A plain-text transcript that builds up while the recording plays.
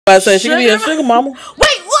I say she can be a sugar mama. Wait,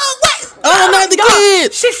 what? Oh, not the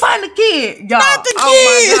kid. She find the kid, y'all. Not the kid.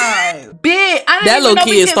 Oh my god, big. I didn't That even little know kid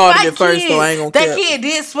we could started fight it first, kids. though. I ain't gonna That care. kid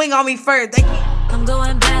did swing on me first. That kid. I'm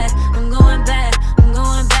going back. I'm going back. I'm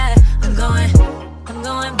going back. I'm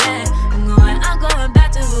going back. I'm going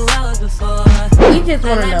back to who I was before. We just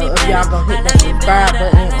want to know if y'all gonna hit that subscribe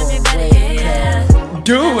button or wait.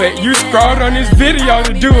 Do it. You scrolled on this video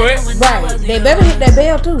to do it. Right. They better hit that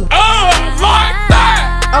bell too. Oh my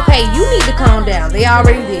God. Okay, you need to calm down. They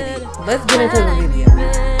already did it. Let's get into the video.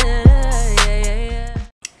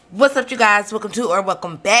 What's up, you guys?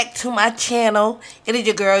 Welcome back to my channel. It is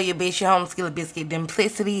your girl, your bitch, your home skillet biscuit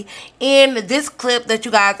Dimplicity. And this clip that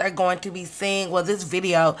you guys are going to be seeing, well, this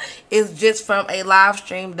video is just from a live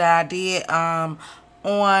stream that I did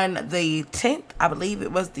on the 10th. I believe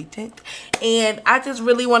it was the 10th. And I just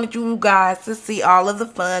really wanted you guys to see all of the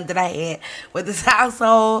fun that I had with this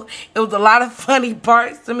household. It was a lot of funny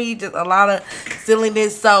parts to me, just a lot of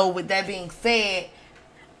silliness. So with that being said,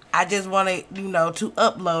 I just wanted, you know, to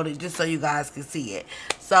upload it just so you guys can see it.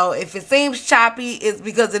 So if it seems choppy, it's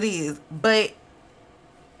because it is. But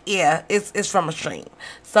yeah, it's from a stream.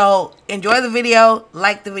 So enjoy the video,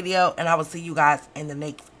 like the video, and I will see you guys in the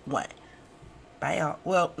next one. Bye, y'all.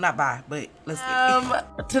 Well, not bye, but let's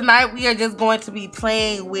get tonight we are just going to be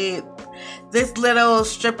playing with this little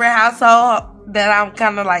stripper household that I'm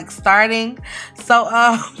kind of like starting. So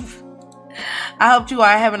I hope you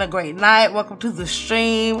are having a great night. Welcome to the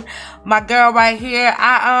stream. My girl right here,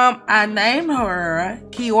 I named her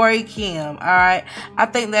Kiori Kim. Alright. I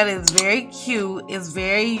think that is very cute. It's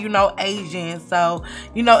very, you know, Asian. So,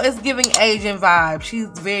 you know, it's giving Asian vibes. She's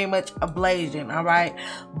very much a Blasian, alright.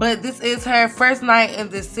 But this is her first night in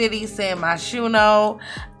the city, San Myshuno.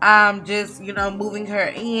 I'm just, you know, moving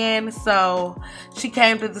her in. So she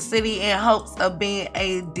came to the city in hopes of being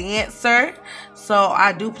a dancer. So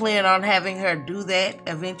I do plan on having her do that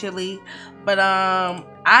eventually. But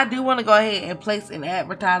I do want to go ahead and place an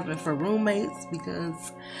advertisement for roommates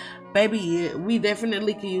because, baby, we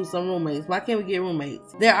definitely can use some roommates. Why can't we get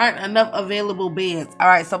roommates? There aren't enough available beds. All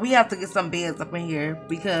right, so we have to get some beds up in here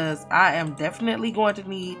because I am definitely going to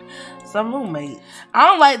need some roommates. I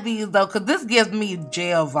don't like these though because this gives me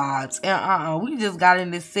jail vibes. And we just got in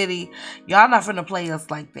this city. Y'all not finna play us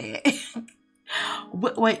like that.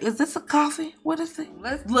 Wait, is this a coffee? What is it?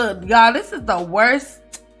 Let's look, y'all. This is the worst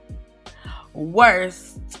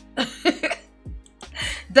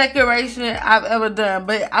decoration I've ever done,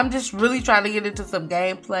 but I'm just really trying to get into some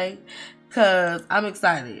gameplay because I'm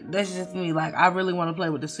excited. That's just me. Like, I really want to play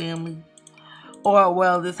with this family or,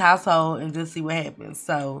 well, this household and just see what happens.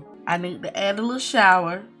 So I need to add a little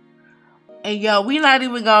shower. And yo, we not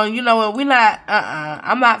even going, you know what, we not,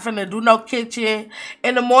 I'm not finna do no kitchen.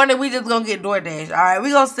 In the morning, we just gonna get DoorDash, alright? We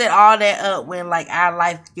gonna set all that up when, like, our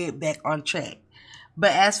life get back on track.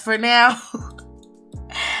 But as for now,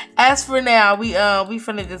 we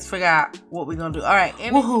finna just figure out what we gonna do. Alright,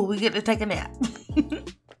 woohoo, we get to take a nap.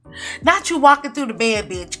 Not you walking through the bed,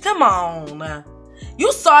 bitch. Come on.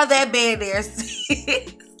 You saw that bed there,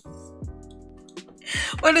 sis.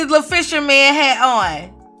 What this little fisherman hat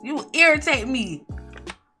on. You irritate me.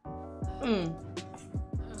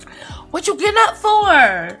 What you getting up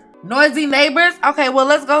for? Noisy neighbors? Okay, well,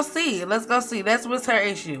 let's go see. Let's go see. That's what's her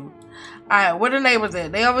issue. Alright, where the neighbors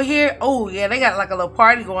at? They over here? Oh, yeah, they got like a little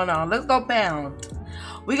party going on. Let's go pound.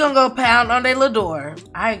 We gonna go pound on their little door.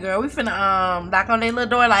 Alright, girl, we finna knock on their little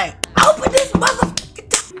door like, open this motherfucking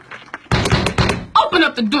door. Open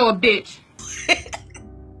up the door, bitch.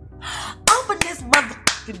 Open this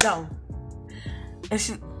motherfucking door. And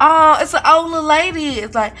she, oh, it's an old little lady.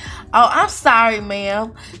 It's like, oh, I'm sorry,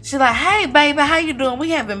 ma'am. She's like, hey, baby, how you doing?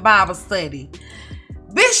 We having Bible study.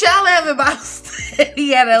 Bitch, y'all having Bible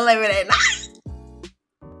study at 11 at night.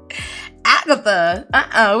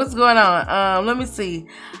 Agatha, what's going on? Let me see.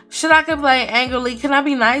 Should I complain angrily? Can I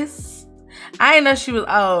be nice? I didn't know she was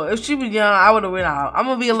old. If she was young, I would have went out. I'm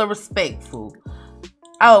gonna be a little respectful.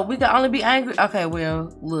 Oh, we can only be angry? Okay,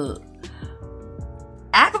 well, look.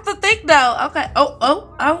 Agatha think though. Okay.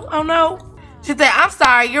 Oh no. She said, I'm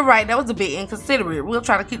sorry, you're right. That was a bit inconsiderate. We'll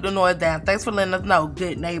try to keep the noise down. Thanks for letting us know,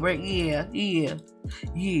 good neighbor. Yeah.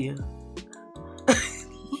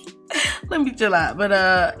 Let me chill out.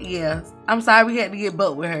 But yeah. I'm sorry we had to get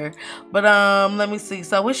butt with her. But let me see.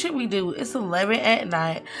 So what should we do? It's 11 at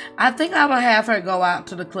night. I think I'm gonna have her go out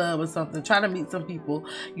to the club or something. Try to meet some people.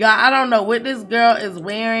 Y'all, I don't know what this girl is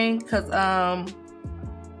wearing. Cause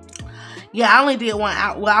yeah, I only did one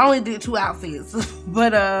out. Well, I only did 2 outfits.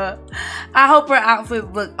 But I hope her outfits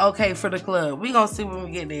look okay for the club. We gonna see when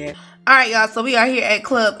we get there. Alright, y'all, so we are here at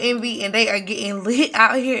Club Envy, and they are getting lit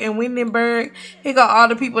out here in Windenburg. Here got all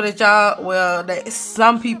the people that y'all, well, that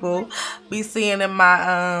some people be seeing in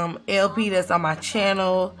my LP that's on my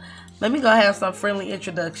channel. Let me go have some friendly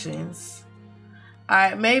introductions.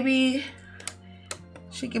 Alright, maybe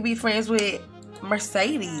she could be friends with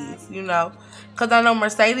Mercedes, you know, because I know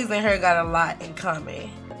Mercedes and her got a lot in common.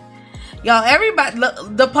 Y'all, everybody,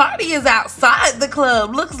 look, the party is outside the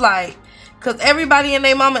club, looks like. Because everybody and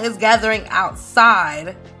their mama is gathering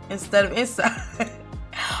outside instead of inside.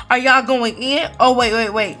 Are y'all going in? Oh,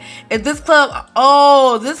 wait. Is this club...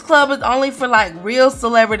 Oh, this club is only for, like, real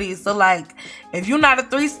celebrities. So, like, if you're not a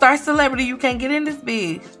 3-star celebrity, you can't get in this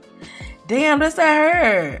bitch. Damn, that's at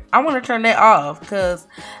her. I want to turn that off because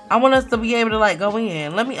I want us to be able to, like, go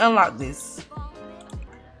in. Let me unlock this.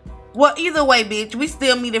 Well, either way, bitch, we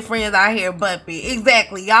still meeting friends out here bumping.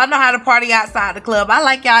 Exactly. Y'all know how to party outside the club. I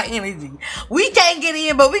like y'all energy. We can't get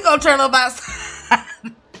in, but we gonna turn up outside.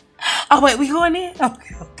 Oh, wait, we going in?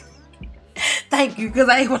 Okay. Thank you, because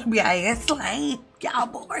I ain't want to be out here slaying. Y'all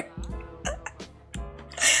bored.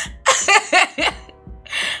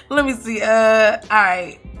 Let me see.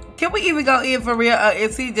 Alright. Can we even go in for real?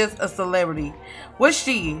 Is he just a celebrity? What's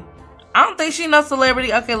she? I don't think she no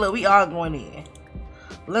celebrity. Okay, look, we all going in.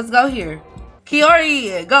 Let's go here.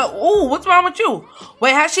 Kiori, go. Ooh, what's wrong with you?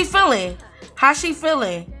 Wait, how's she feeling? How's she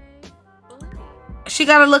feeling? She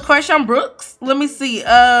got a little crush on Brooks? Let me see.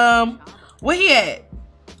 Where he at?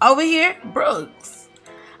 Over here? Brooks.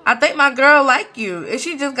 I think my girl like you. And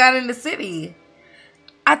she just got in the city.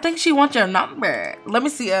 I think she wants your number. Let me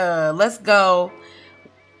see. Let's go.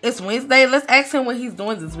 It's Wednesday. Let's ask him what he's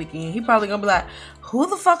doing this weekend. He probably gonna be like, who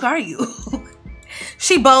the fuck are you?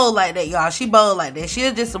 She bold like that, y'all. She bold like that.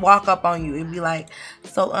 She'll just walk up on you and be like,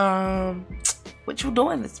 so, what you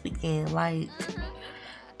doing this weekend? Like,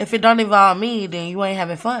 if it don't involve me, then you ain't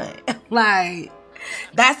having fun. Like,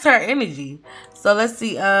 that's her energy. So let's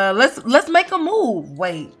see. Let's make a move.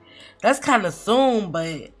 Wait, that's kind of soon,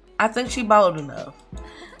 but I think she bold enough.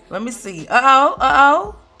 Let me see.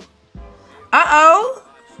 Uh-oh.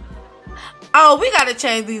 Oh, we gotta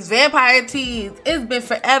change these vampire tees. It's been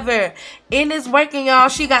forever. And it's working, y'all.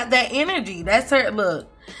 She got that energy. That's her,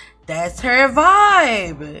 look. That's her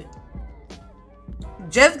vibe.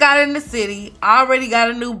 Just got in the city. Already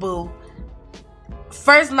got a new boo.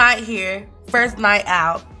 First night here. First night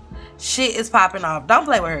out. Shit is popping off. Don't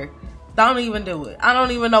play with her. Don't even do it. I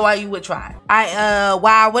don't even know why you would try.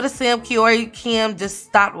 Wow, what a sim. Kiori Kim just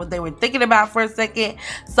stopped what they were thinking about for a second.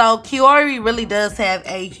 So Kiori really does have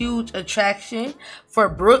a huge attraction for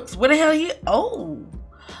Brooks. Where the hell he? Oh,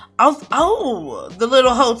 the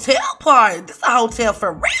little hotel part. This is a hotel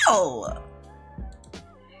for real.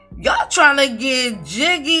 Y'all trying to get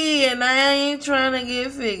jiggy and I ain't trying to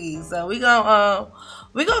get figgy. So we gonna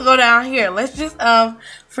go down here. Let's just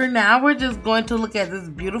for now we're just going to look at this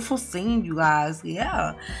beautiful scene, you guys.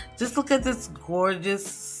 Yeah, just look at this gorgeous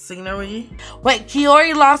scenery. Wait,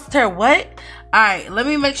 Kiori lost her what? All right, let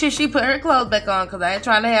me make sure she put her clothes back on because I ain't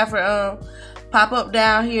trying to have her pop up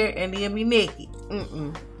down here and then be naked.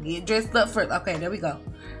 Get dressed up first. Okay, there we go.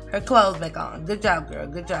 Her clothes back on. Good job, girl.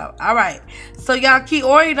 Good job. All right. So, y'all,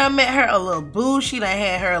 Kiori done met her a little boo. She done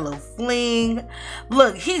had her a little fling.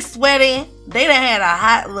 Look, he's sweating. They done had a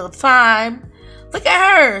hot little time. Look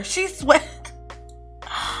at her. She's sweating.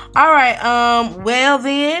 All right. Well,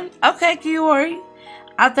 then. Okay, Kiori.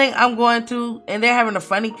 I think I'm going to... And they're having a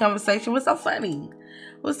funny conversation. What's so funny?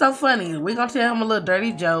 What's so funny? We're going to tell him a little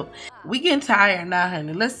dirty joke. We getting tired now,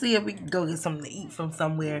 honey. Let's see if we can go get something to eat from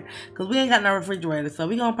somewhere. Because we ain't got no refrigerator. So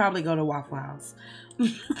we're going to probably go to Waffle House.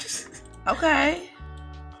 Okay.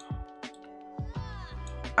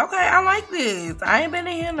 Okay, I like this. I ain't been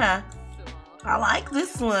in here now. I like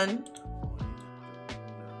this one.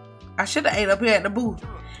 I should have ate up here at the booth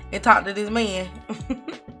and talked to this man.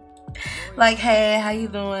 Like, hey, how you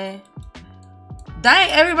doing?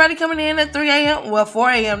 Dang, everybody coming in at 3 a.m. Well,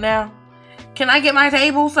 4 a.m. now. Can I get my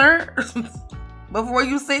table, sir? Before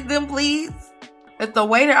you sit them, please. Is the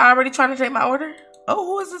waiter already trying to take my order? Oh,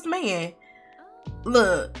 who is this man?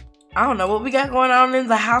 Look, I don't know what we got going on in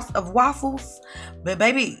the house of waffles. But,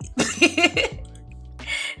 baby,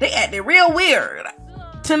 they acting real weird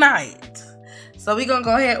tonight. So, we going to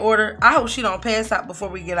go ahead and order. I hope she don't pass out before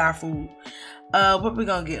we get our food. What we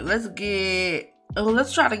going to get?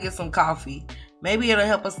 Let's try to get some coffee. Maybe it'll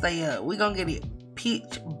help us stay up. We're going to get it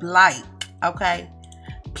pitch black, okay?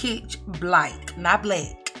 Pitch black, not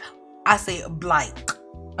black. I said black,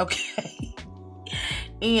 okay?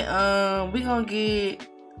 And we're going to get,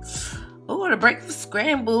 the breakfast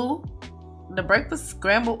scramble. The breakfast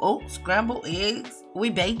scramble, scrambled eggs. We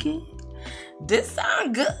baking? This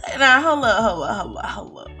sound good. Now,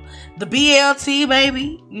 hold up. The BLT,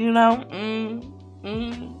 baby. You know?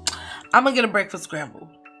 I'm gonna get a breakfast scramble.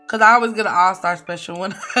 Because I always get an all-star special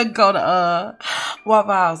when I go to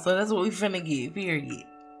Waffle House. So that's what we finna get, period.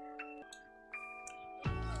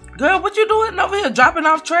 Girl, what you doing over here? Dropping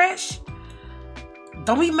off trash?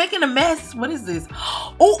 Don't be making a mess. What is this?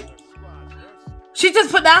 Oh! She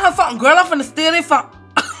just put down her phone. Girl, I'm finna steal their phone.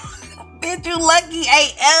 Bitch, you lucky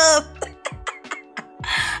AF.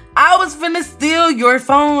 I was finna steal your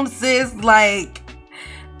phone, sis. Like,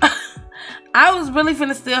 I was really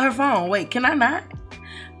finna steal her phone. Wait, can I not?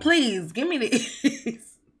 Please, give me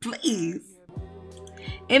this. Please.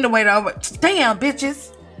 In the way over. Damn,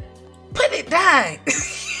 bitches. Put it down.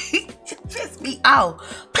 Piss me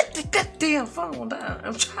off. Put the goddamn phone down.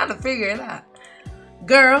 I'm trying to figure it out.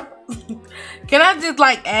 Girl, can I just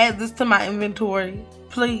like add this to my inventory?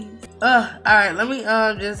 Please. Alright, let me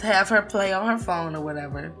just have her play on her phone or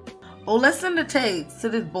whatever. Oh, let's send a text to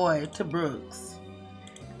this boy, to Brooks.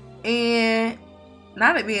 And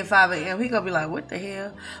not it being 5 a.m. He gonna be like, what the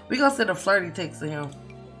hell? We gonna send a flirty text to him.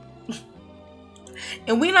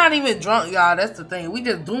 And we not even drunk, y'all. That's the thing. We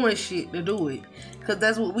just doing shit to do it. Because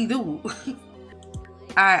that's what we do.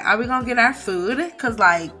 Alright, are we gonna get our food? Because,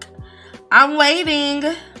 like, I'm waiting.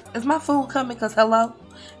 Is my food coming? Because, hello?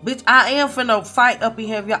 Bitch, I am finna fight up in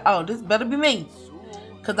here. Y'all. Oh, this better be me.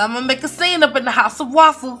 Because I'm gonna make a scene up in the house of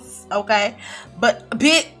waffles. Okay? But,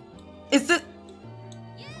 bitch, is it...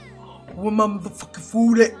 Where my motherfucking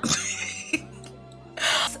food at?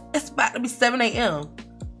 It's about to be 7 a.m.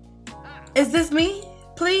 Is this me?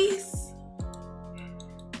 Please?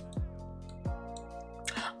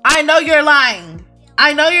 I know you're lying.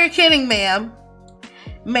 I know you're kidding, ma'am.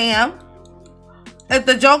 Ma'am. Is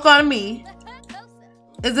the joke on me?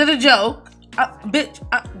 Is it a joke? Bitch,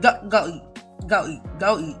 go eat. Go eat.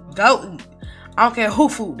 Go eat. Go eat. I don't care who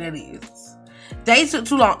food that is. They took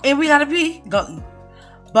too long. And we gotta pee? Go eat.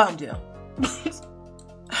 Bum them.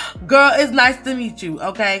 Girl, it's nice to meet you,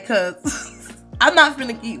 okay? Because I'm not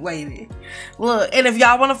finna keep waiting. Look, and if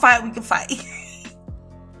y'all want to fight, we can fight.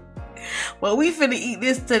 Well, we finna eat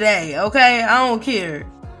this today, okay? I don't care.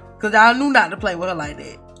 Because y'all knew not to play with her like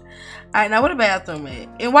that. Alright, now where the bathroom at?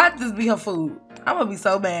 And why this be her food? I'm gonna be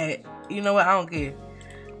so bad. You know what? I don't care.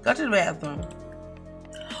 Go to the bathroom.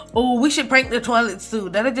 Oh, we should prank the toilets too.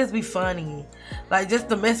 That'll just be funny. Like, just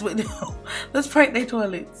to mess with them. Let's prank their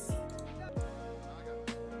toilets.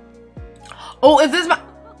 Oh, is this my...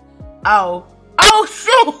 Oh. Oh,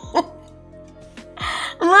 shoot.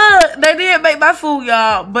 Look, they did make my food,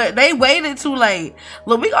 y'all. But they waited too late.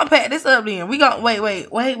 Look, we gonna pack this up then. We gonna... Wait,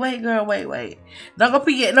 girl. Wait. Don't go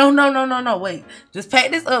pee yet. No. Wait. Just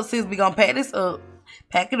pack this up, sis. We gonna pack this up.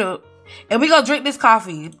 Pack it up. And we gonna drink this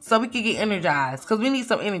coffee so we can get energized. Because we need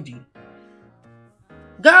some energy.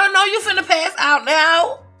 Girl, no, you finna pass out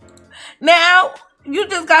now. Now, you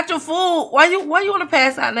just got your food. Why you wanna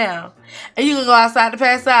pass out now? And you gonna go outside to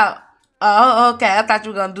pass out? Oh, okay. I thought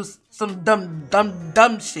you were gonna do some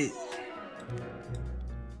dumb shit.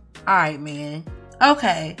 Alright, man.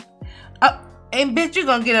 Okay. And bitch, you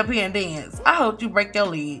gonna get up here and dance. I hope you break your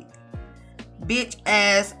leg. Bitch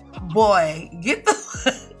ass boy. Get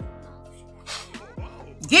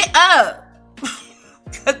up.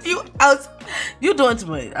 Cause you doing too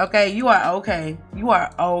much, okay? You are okay.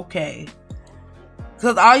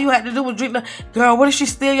 Cause all you had to do was drink the... Girl, what if she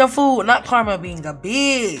steal your food? Not Karma being a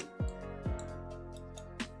bitch.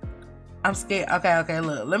 I'm scared. Okay,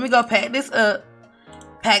 look. Let me go pack this up.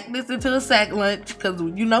 Pack this into a sack lunch. Cause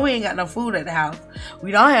you know we ain't got no food at the house.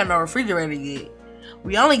 We don't have no refrigerator yet.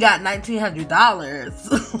 We only got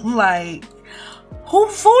 $1,900. Like, who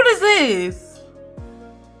food is this?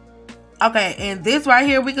 Okay, and this right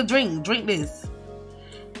here we could drink. Drink this.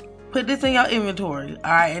 Put this in your inventory.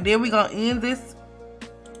 Alright, and then we gonna end this.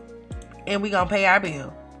 And we gonna pay our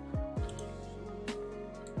bill.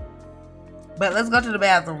 But let's go to the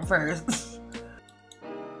bathroom first.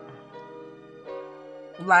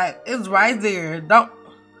 Like, it's right there. Don't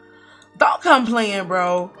come playing,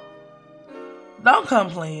 bro. Don't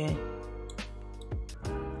come playing.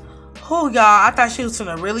 Oh, y'all, I thought she was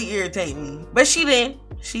gonna really irritate me. But she didn't.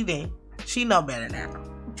 She know better now.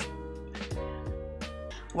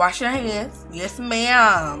 Wash your hands. Yes,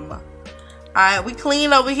 ma'am. Alright, we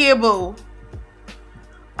clean over here, boo.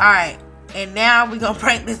 Alright, and now we gonna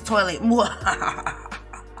prank this toilet. I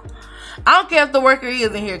don't care if the worker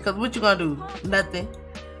is in here, because what you gonna do? Nothing.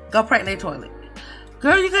 Go prank their toilet.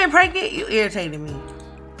 Girl, you can't prank it? You irritated me.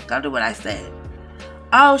 Go do what I said.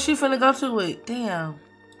 Oh, she finna go to it. Damn.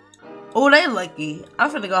 Oh, they lucky.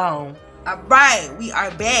 I'm finna go home. Alright, we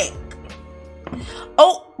are back.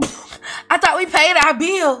 Oh, I thought we paid our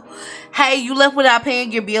bill. Hey, you left without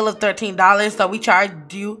paying your bill of $13, so we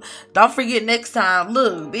charged you. Don't forget next time.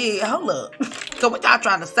 Look, bitch, hold up. So what y'all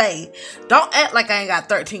trying to say? Don't act like I ain't got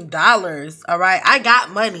 $13, all right? I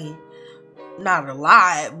got money. Not a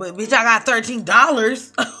lot, but bitch, I got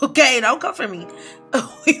 $13. Okay, don't come for me.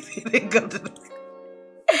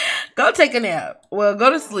 Go take a nap. Well,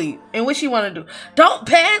 go to sleep. And what she want to do? Don't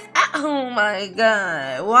pass out. Oh my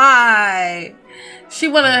God. Why? She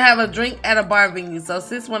want to have a drink at a bar venue. So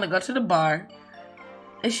sis want to go to the bar.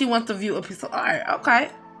 And she wants to view a piece of art. Okay.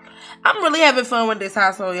 I'm really having fun with this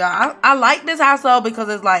household, y'all. I like this household because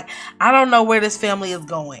it's like, I don't know where this family is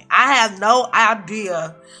going. I have no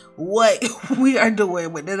idea what we are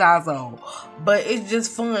doing with this household. But it's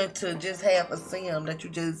just fun to just have a sim that you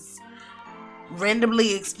just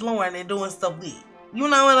randomly exploring and doing stuff with. You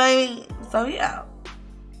know what I mean? So yeah.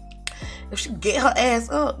 If she get her ass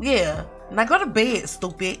up, yeah. Now go to bed,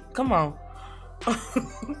 stupid. Come on.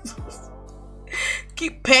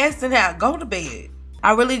 Keep passing out. Go to bed.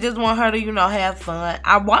 I really just want her to, you know, have fun.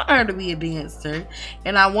 I want her to be a dancer.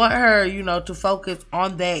 And I want her, you know, to focus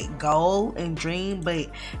on that goal and dream. But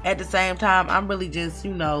at the same time, I'm really just,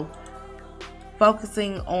 you know,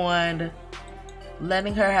 focusing on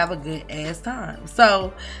letting her have a good ass time.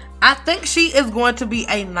 So I think she is going to be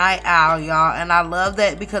a night owl, y'all, and I love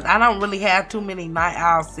that because I don't really have too many night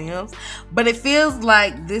owl sims, but it feels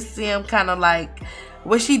like this sim kind of like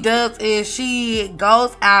what she does is she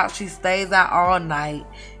goes out, she stays out all night,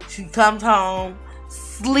 she comes home,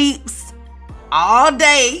 sleeps all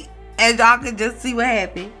day, as y'all can just see what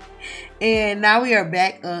happened. And now we are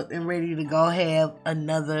back up and ready to go have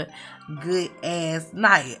another good ass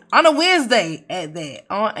night. On a Wednesday at that.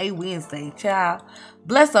 On a Wednesday, child.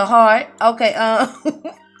 Bless her heart. Okay,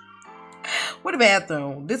 what a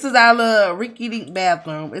bathroom. This is our little rinky-dink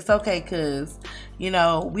bathroom. It's okay because, you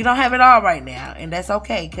know, we don't have it all right now. And that's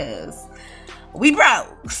okay because we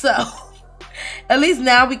broke. So, at least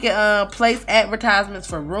now we can place advertisements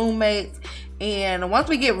for roommates. And once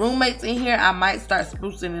we get roommates in here, I might start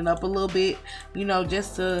sprucing it up a little bit, you know,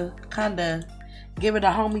 just to kind of give it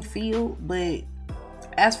a homey feel. But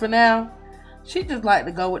as for now, she just like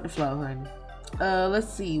to go with the flow, honey.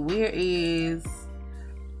 Let's see, where is...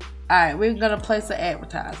 Alright, we're going to place an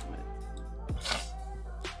advertisement.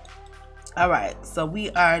 Alright, so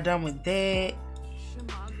we are done with that.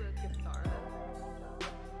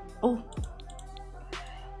 Oh.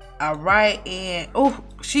 Alright, and oh,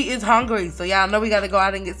 she is hungry. So y'all know we gotta go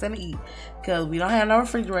out and get something to eat. Cause we don't have no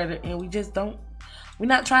refrigerator and we just don't. We're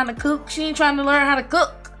not trying to cook. She ain't trying to learn how to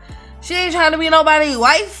cook. She ain't trying to be nobody's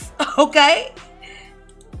wife. Okay?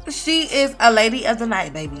 She is a lady of the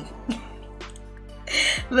night, baby.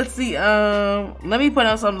 Let's see. Let me put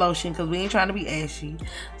on some lotion because we ain't trying to be ashy.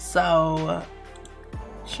 So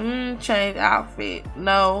change outfit.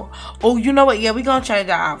 No. Oh, you know what? Yeah, we gonna change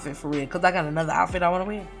our outfit for real. Cause I got another outfit I wanna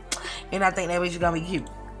wear. And I think that bitch is gonna be cute.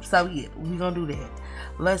 So yeah, we gonna do that.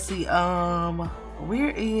 Let's see.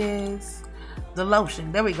 Where is the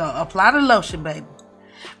lotion? There we go. Apply the lotion, baby.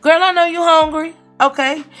 Girl, I know you hungry.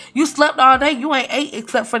 Okay. You slept all day. You ain't ate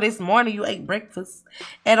except for this morning. You ate breakfast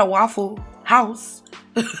at a Waffle House.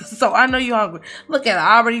 So I know you hungry. Look at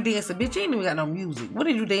her. Already dancing. Bitch, you ain't even got no music. What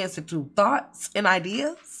are you dancing to? Thoughts and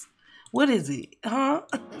ideas? What is it? Huh?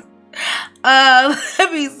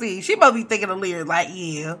 Let me see. She must be thinking the lyrics like,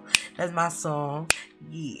 yeah, that's my song.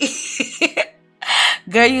 Yeah.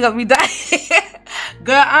 Girl, you gonna be dying.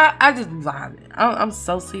 Girl, I just be vibing. I'm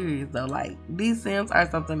so serious though. Like, these Sims are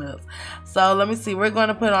something else. So let me see. We're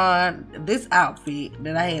gonna put on this outfit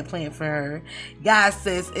that I had planned for her. Guys,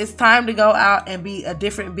 sis, it's time to go out and be a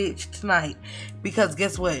different bitch tonight. Because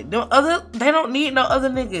guess what? They don't need no other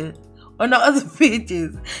nigga. Or no other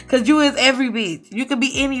bitches. Because you is every bitch. You can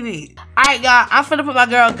be any bitch. Alright, y'all. I'm finna put my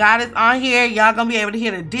girl Goddess on here. Y'all gonna be able to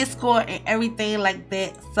hear the Discord and everything like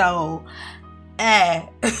that. So,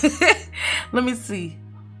 let me see.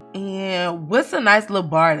 And what's a nice little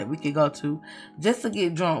bar that we could go to just to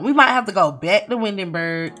get drunk? We might have to go back to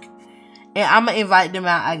Windenburg. And I'm going to invite them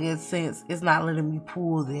out, I guess, since it's not letting me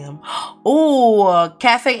pull them. Oh,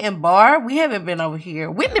 cafe and bar. We haven't been over here.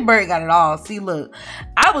 Windenburg got it all. See, look.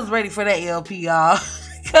 I was ready for that LP, y'all.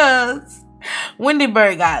 Because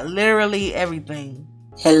Windenburg got literally everything.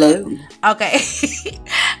 Hello. Okay.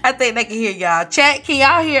 I think they can hear y'all. Chat, can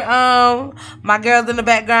y'all hear my girls in the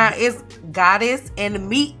background? It's Goddess and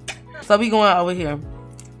Meek. So we going over here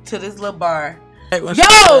to this little bar.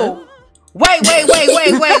 Yo! Wait. Girl,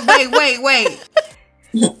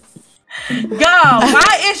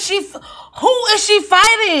 why is she... Who is she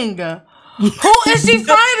fighting? Who is she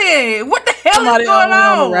fighting? What the hell Somebody is going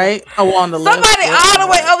on on? the right. Oh, on the left. Somebody all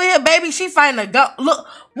the way over here, baby. She fighting a go. Look,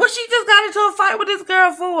 what she just got into a fight with this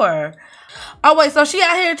girl for? Oh wait, so she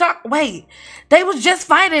out here talk. Wait, they was just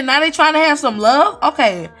fighting. Now they trying to have some love.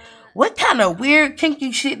 Okay, what kind of weird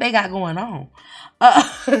kinky shit they got going on?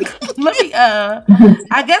 Let me.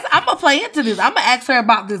 I guess I'm gonna play into this. I'm gonna ask her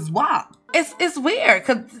about this walk. It's weird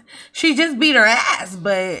because she just beat her ass,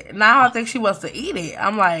 but now I think she wants to eat it.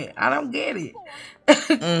 I'm like, I don't get it.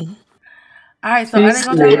 All right, so are they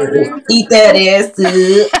gonna do it? Eat that ass up.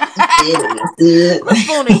 Let's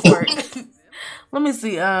spoon it for it. Let me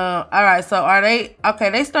see. All right, so are they okay?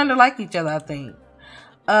 They starting to like each other, I think.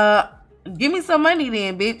 Give me some money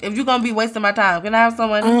then, bitch. If you're gonna be wasting my time, can I have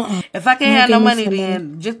some money? If I can't have no money,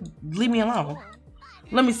 then just leave me alone.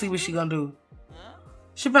 Let me see what she gonna do.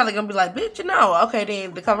 She probably gonna be like, bitch, you know. Okay,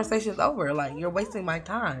 then the conversation's over. Like, you're wasting my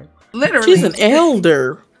time. Literally. She's an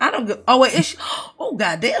elder. I don't get. Oh wait, is she? Oh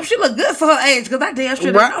goddamn, she look good for her age. Cause I damn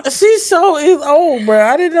sure. Right. She's so is old, bro.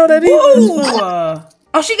 I didn't know that either.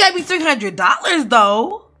 Oh, she gave me $300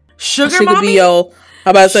 though. Sugar she mommy. Could be your.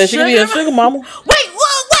 How about to say she could be a sugar mama? Wait,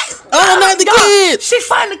 what? Oh, not the kid. She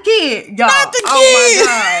find the kid, y'all. Not the kid. Oh my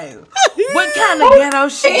god. What kind of ghetto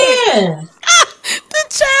shit? The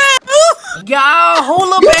child. Y'all, who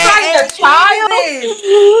little bad ass child? kid is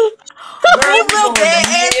this? Who little bad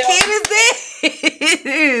ass kid is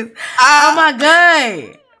this? Oh my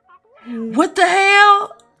god. What the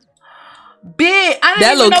hell? Big.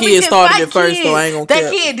 That little kid started it first, though. I ain't gonna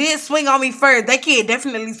That care. kid did swing on me first. That kid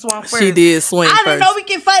definitely swung first. She did swing I first. didn't know we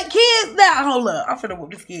can fight kids now. Hold up. I'm finna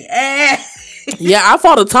whoop this kid ass. Yeah, I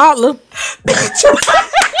fought a toddler.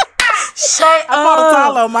 I fought a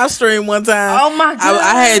toddler on my stream one time. Oh my god.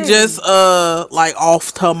 I had just like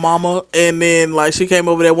offed her mama, and then like she came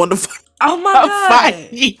over there wanted to fight. Oh my god.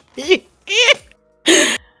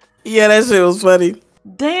 Yeah, that shit was funny.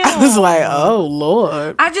 Damn. I was like, oh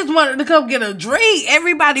Lord. I just wanted to come get a drink.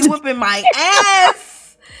 Everybody whipping my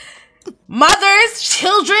ass. Mothers,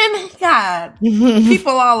 children, God,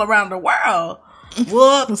 people all around the world.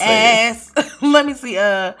 Whoop ass. Let me see.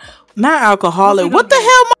 Not alcoholic. What the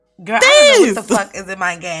hell? Girl, I don't know what the fuck is in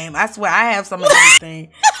my game. I swear I have some of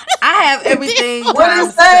everything. I have everything. What do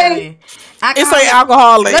you say? It's like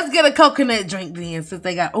alcoholic. Let's get a coconut drink then, since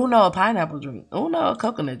they got a pineapple drink. A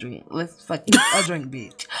coconut drink. Let's fucking a drink,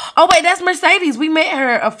 bitch. Oh wait, that's Mercedes. We met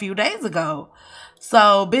her a few days ago.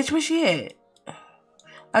 So, bitch, where she at?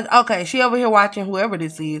 Okay, she over here watching whoever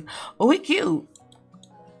this is. Oh, he cute.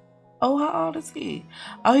 Oh, how old is he?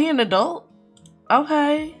 Oh, he an adult?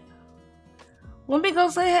 Okay. Let me go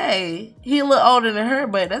say hey. He a little older than her,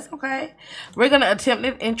 but that's okay. We're going to attempt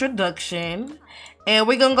an introduction. And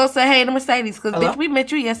we're going to go say hey to Mercedes. Because, bitch, we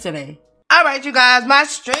met you yesterday. All right, you guys. My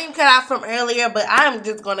stream cut out from earlier. But I'm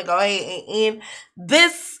just going to go ahead and end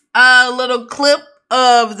this little clip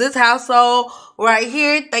of this household right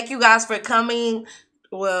here. Thank you guys for coming.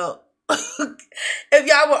 Well, if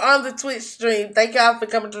y'all were on the Twitch stream, thank y'all for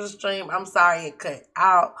coming to the stream. I'm sorry it cut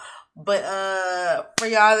out. But for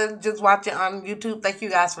y'all that just watching on YouTube, thank you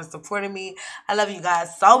guys for supporting me. I love you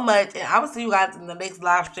guys so much. And I will see you guys in the next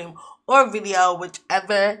live stream or video,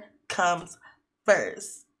 whichever comes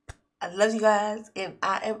first. I love you guys, and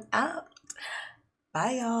I am out.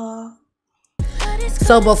 Bye, y'all.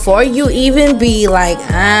 So before you even be like,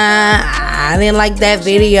 I didn't like that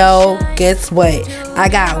video, guess what? I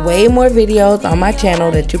got way more videos on my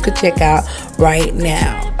channel that you could check out right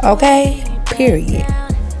now. Okay? Period.